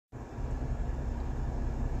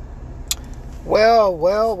Well.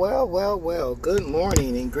 Good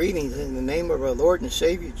morning and greetings in the name of our Lord and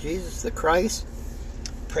Savior Jesus the Christ.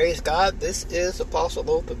 Praise God. This is Apostle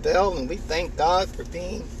Luther Bell, and we thank God for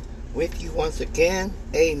being with you once again.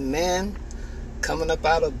 Amen. Coming up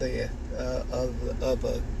out of the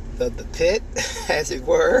the pit, as it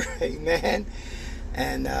were. Amen.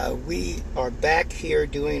 And we are back here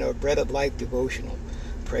doing our Bread of Life devotional.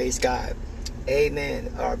 Praise God.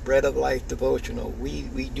 Amen. Our Bread of Life devotional.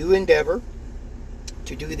 We do endeavor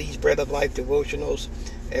to do these Bread of Life devotionals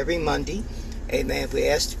every Monday. Amen. We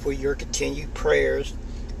ask for your continued prayers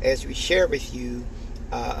as we share with you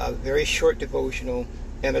a very short devotional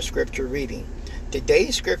and a scripture reading.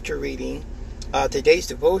 Today's scripture reading, today's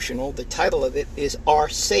devotional, the title of it is Our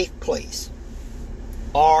Safe Place.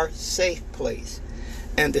 Our Safe Place.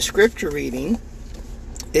 And the scripture reading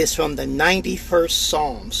is from the 91st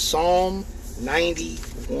Psalm, Psalm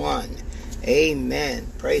 91. Amen.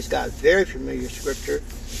 Praise God. Very familiar scripture,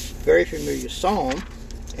 very familiar psalm.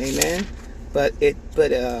 Amen.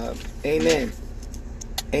 Amen.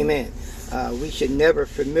 Amen. We should never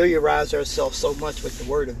familiarize ourselves so much with the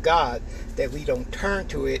Word of God that we don't turn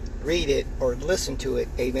to it, read it, or listen to it.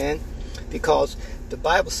 Amen. Because the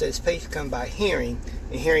Bible says faith comes by hearing,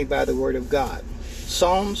 and hearing by the Word of God.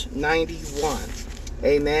 Psalms 91.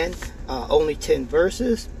 Amen. Only 10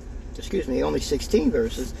 verses. Only 16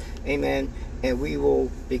 verses. Amen. And we will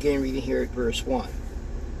begin reading here at verse 1.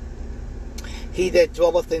 He that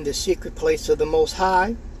dwelleth in the secret place of the Most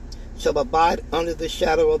High shall abide under the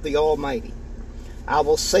shadow of the Almighty. I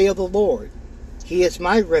will say of the Lord, He is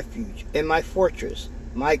my refuge and my fortress,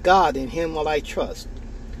 my God, in Him will I trust.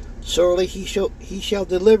 Surely He shall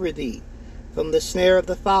deliver thee from the snare of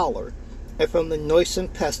the fowler, and from the noisome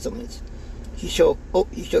pestilence. He shall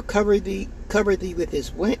cover thee with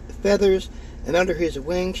His feathers, and under His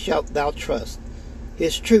wings shalt thou trust.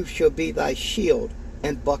 His truth shall be thy shield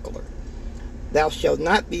and buckler. Thou shalt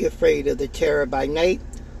not be afraid of the terror by night,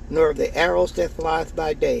 nor of the arrows that flieth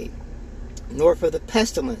by day, nor for the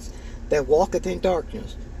pestilence that walketh in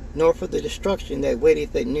darkness, nor for the destruction that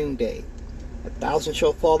waiteth at noonday. 1,000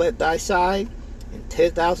 shall fall at thy side, and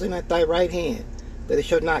 10,000 at thy right hand, but it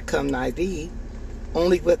shall not come nigh thee.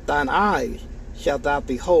 Only with thine eyes shalt thou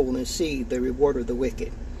behold and see the reward of the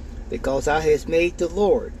wicked. Because thou hast made the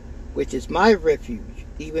Lord, which is my refuge,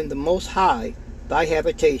 even the Most High, thy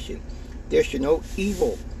habitation. There shall no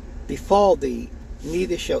evil befall thee,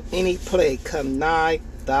 neither shall any plague come nigh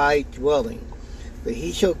thy dwelling. But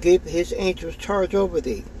He shall give His angels charge over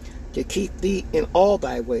thee, to keep thee in all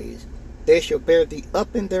thy ways. They shall bear thee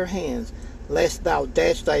up in their hands, lest thou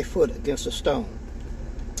dash thy foot against a stone.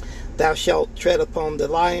 Thou shalt tread upon the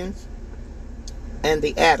lions and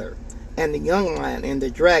the adder, and the young lion and the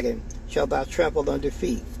dragon shalt thou trample under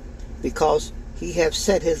feet. Because He hath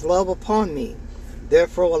set His love upon me,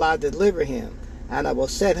 therefore will I deliver him, and I will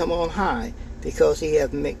set him on high, because he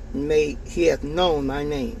hath known my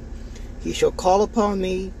name. He shall call upon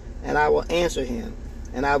me, and I will answer him,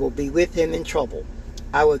 and I will be with him in trouble.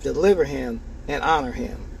 I will deliver him and honor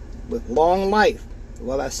him. With long life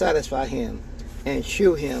will I satisfy him, and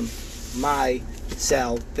shew him my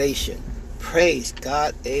salvation. Praise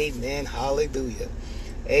God. Amen. Hallelujah.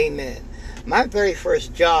 Amen. My very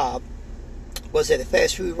first job was at a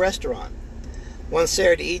fast food restaurant. One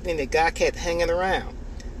Saturday evening, the guy kept hanging around,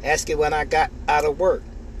 asking when I got out of work.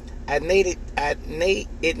 It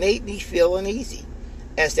made me feel uneasy.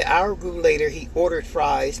 As the hour grew later, he ordered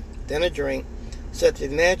fries, then a drink, so that the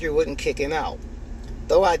manager wouldn't kick him out.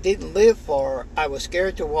 Though I didn't live far, I was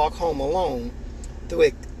scared to walk home alone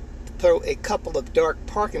through a couple of dark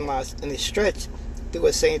parking lots and a stretch through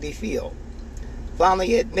a sandy field.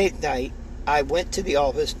 Finally, at midnight, I went to the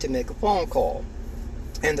office to make a phone call,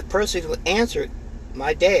 and the person who answered,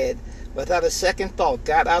 my dad, without a second thought,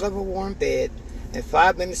 got out of a warm bed, and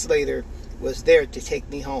 5 minutes later was there to take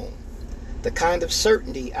me home. The kind of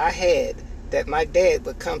certainty I had that my dad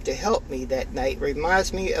would come to help me that night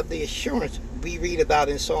reminds me of the assurance we read about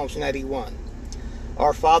in Psalms 91.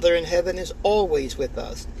 Our Father in heaven is always with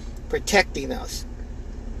us, protecting us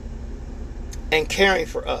and caring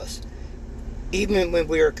for us, even when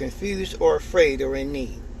we are confused or afraid or in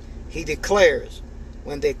need. He declares,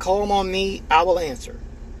 when they call on me, I will answer.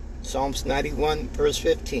 Psalms 91, verse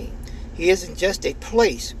 15. He isn't just a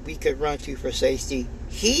place we could run to for safety.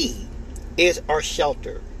 He is our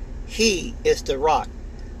shelter. He is the rock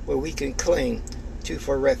where we can cling to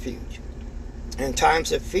for refuge. In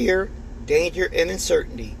times of fear, danger, and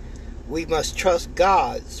uncertainty, we must trust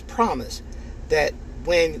God's promise that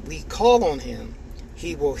when we call on Him,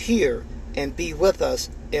 He will hear and be with us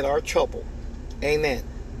in our trouble. Amen.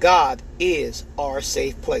 God is our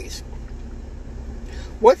safe place.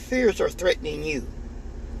 What fears are threatening you?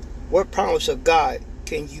 What promise of God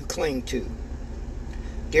can you cling to?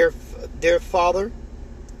 Dear Father,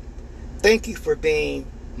 thank you for being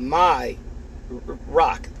my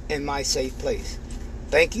rock and my safe place.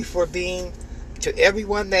 Thank you for being, to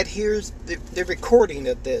everyone that hears the recording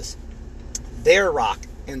of this, their rock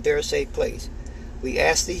and their safe place. We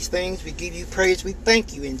ask these things. We give you praise. We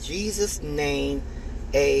thank you in Jesus' name.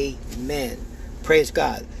 Amen. Praise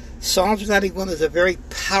God. Psalms 91 is a very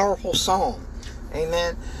powerful psalm.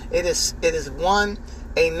 Amen. It is one,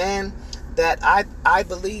 amen, that I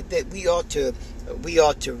believe that we ought to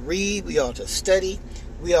read, we ought to study,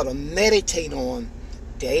 we ought to meditate on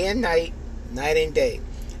day and night, night and day.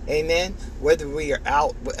 Amen. Whether we are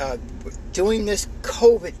out doing this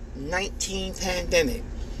COVID-19 pandemic.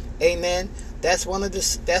 Amen. That's one of the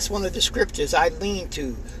scriptures I lean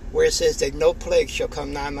to, where it says that no plague shall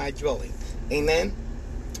come nigh my dwelling. Amen.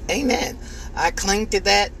 Amen. I cling to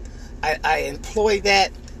that. I employ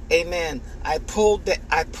that. Amen. I pulled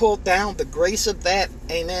down the grace of that.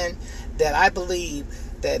 Amen. That I believe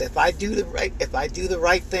that if I do the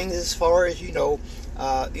right things, as far as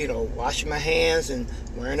washing my hands and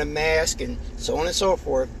wearing a mask and so on and so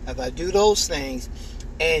forth, if I do those things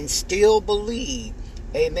and still believe,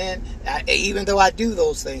 amen, even though I do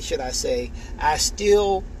those things, should I say, I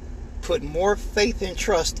still put more faith and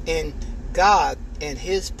trust in God and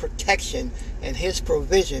His protection and His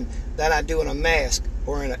provision than I do in a mask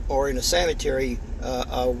or in a sanitary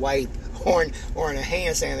wipe or in a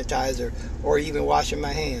hand sanitizer or even washing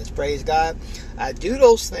my hands. Praise God. I do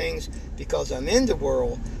those things because I'm in the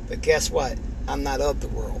world, but guess what? I'm not of the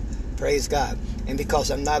world. Praise God. And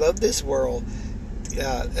because I'm not of this world,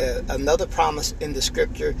 another promise in the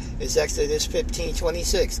scripture is Exodus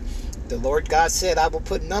 15:26. The Lord God said, I will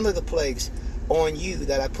put none of the plagues on you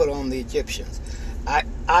that I put on the Egyptians.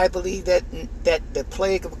 I believe that the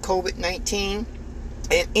plague of COVID-19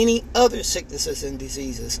 and any other sicknesses and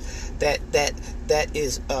diseases that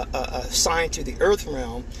is assigned to the earth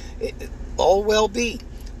realm, all well be.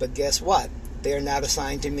 But guess what? They're not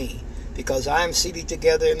assigned to me, because I am seated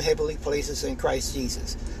together in heavenly places in Christ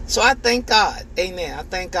Jesus. So I thank God. Amen. I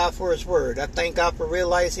thank God for His word. I thank God for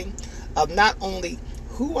realizing of not only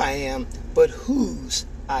who I am, but whose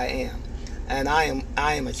I am. And I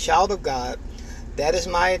am a child of God. That is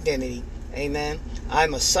my identity. Amen.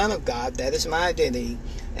 I'm a son of God. That is my identity.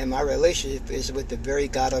 And my relationship is with the very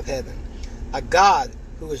God of heaven. A God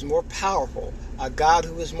who is more powerful. A God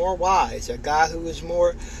who is more wise. A God who is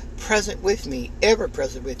more present with me,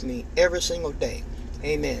 every single day.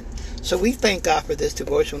 Amen. So we thank God for this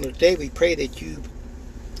devotional today. We pray that you've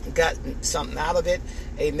gotten something out of it.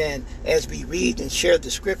 Amen. As we read and share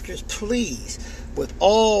the scriptures, please, with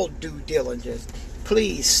all due diligence,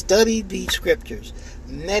 please study these scriptures.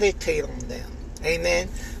 Meditate on them. Amen.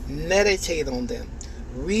 Meditate on them.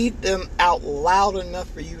 Read them out loud enough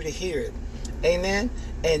for you to hear it. Amen.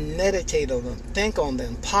 And meditate on them. Think on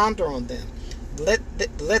them. Ponder on them. Let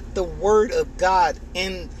the word of God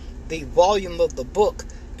in the volume of the book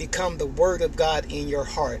become the word of God in your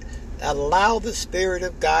heart. Allow the Spirit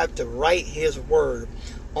of God to write His word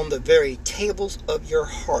on the very tables of your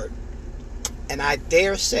heart. And I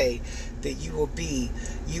dare say that you will be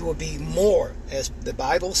more, as the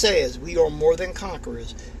Bible says, we are more than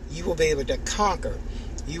conquerors. You will be able to conquer.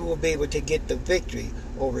 You will be able to get the victory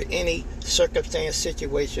over any circumstance,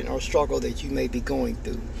 situation, or struggle that you may be going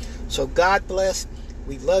through. So God bless.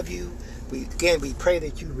 We love you. We pray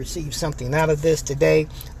that you receive something out of this today.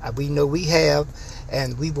 We know we have.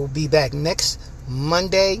 And we will be back next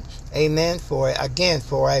Monday. Amen. For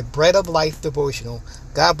a Bread of Life devotional.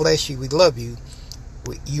 God bless you. We love you.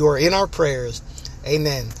 You are in our prayers.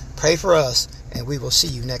 Amen. Pray for us. And we will see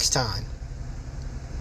you next time.